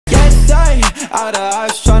out of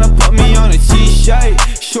eyes tryna put me on a t-shirt.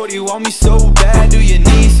 Shorty want me so bad, do your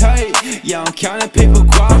knees hurt? Yeah, I'm counting paper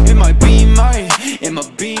guap in my beamer, in my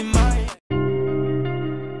beamer.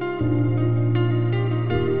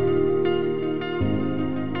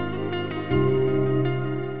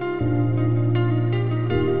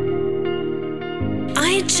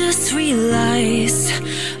 I just realized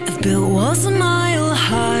I've built walls a mile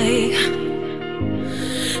high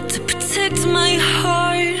to protect my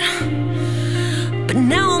heart, but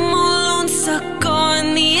now I'm all alone, stuck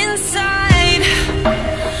on the inside.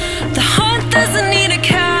 The heart doesn't need a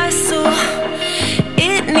castle,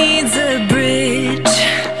 it needs a bridge.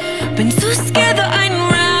 Been too scared that I'd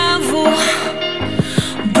unravel.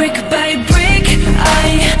 Brick by brick, I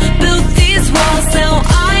built these walls. Now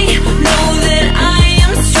I know that I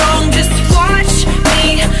am strong. Just watch me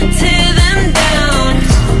tear them down.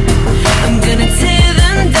 I'm gonna tear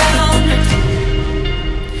them down.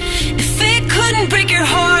 If it couldn't break your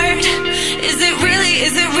heart, is it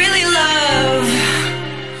really love?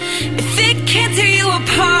 If it can't tear you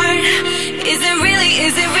apart, is it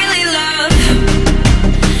really love?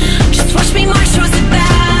 Just watch me march towards the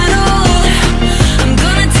battle. I'm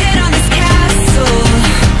gonna tear down this castle.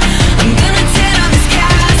 I'm gonna tear down this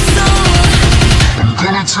castle. I'm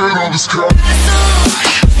gonna tear down this castle.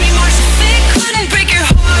 Watch me march. If it couldn't break your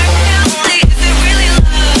heart, is it really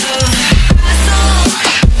love? Castle.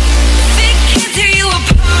 If it can't tear you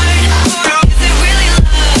apart, is it really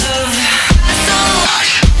love? Castle.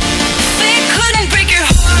 If it couldn't break your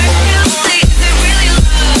heart, is it really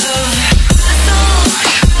love? Castle.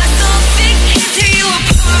 If it can't tear you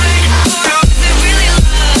apart, is it really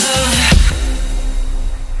love?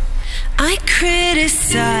 I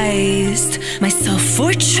criticized myself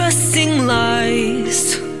for trusting lies.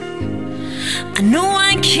 I know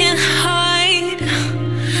I can't hide,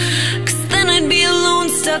 'cause then I'd be alone,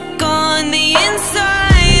 stuck on the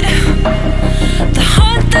inside. The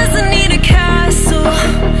heart doesn't need a castle,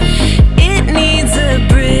 it needs a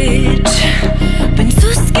bridge. Been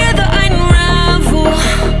too scared that I'd unravel.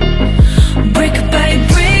 Brick by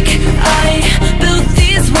brick, I built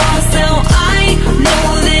these walls. Now I know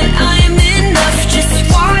that I'm enough. Just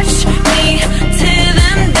watch me tear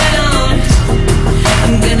them down.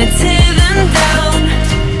 I'm gonna tear them down.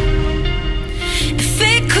 If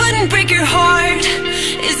it couldn't break your heart,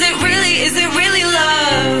 is it really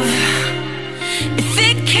love? If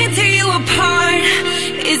it can't tear you apart,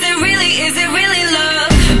 is it really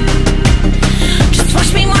love? Just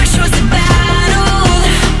watch me march towards the battle.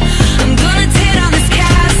 I'm gonna tear down this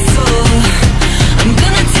castle. I'm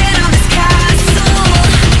gonna tear down this castle.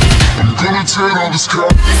 I'm gonna tear down this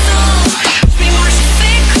castle. Watch me march. If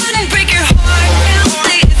it couldn't break your heart,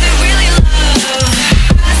 is it really love?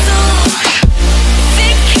 Castle. If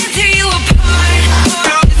it can't tear you apart,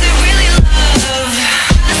 is it really love?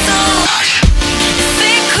 Castle. If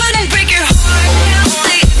it couldn't break your heart,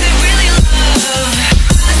 is it really love?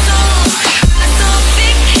 Castle. If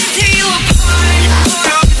it can't tear you apart,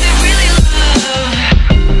 is it really love?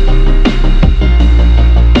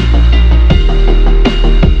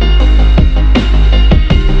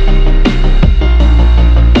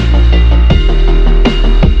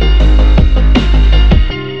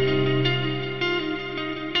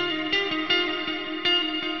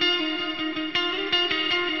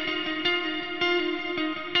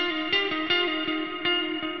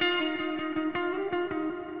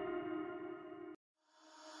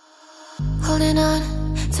 Holding on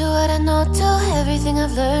to what I know, to everything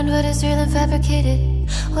I've learned. What is real and fabricated?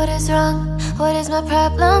 What is wrong? What is my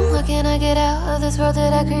problem? What can I get out of this world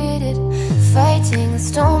that I created? Fighting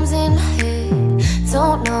storms in my head,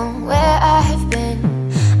 don't know where I have been.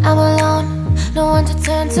 I'm alone, no one to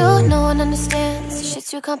turn to, no one understands. Shit's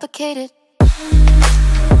too complicated.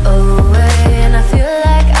 Away, and I feel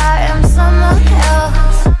like I am someone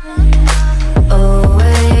else.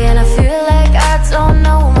 Away, and I feel like I don't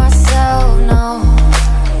know myself, no.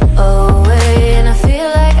 Away, and I feel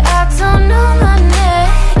like I don't know my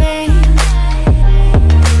name.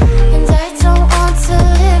 And I don't want to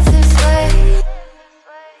live this way.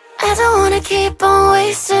 I don't wanna keep on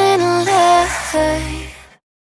wasting a life.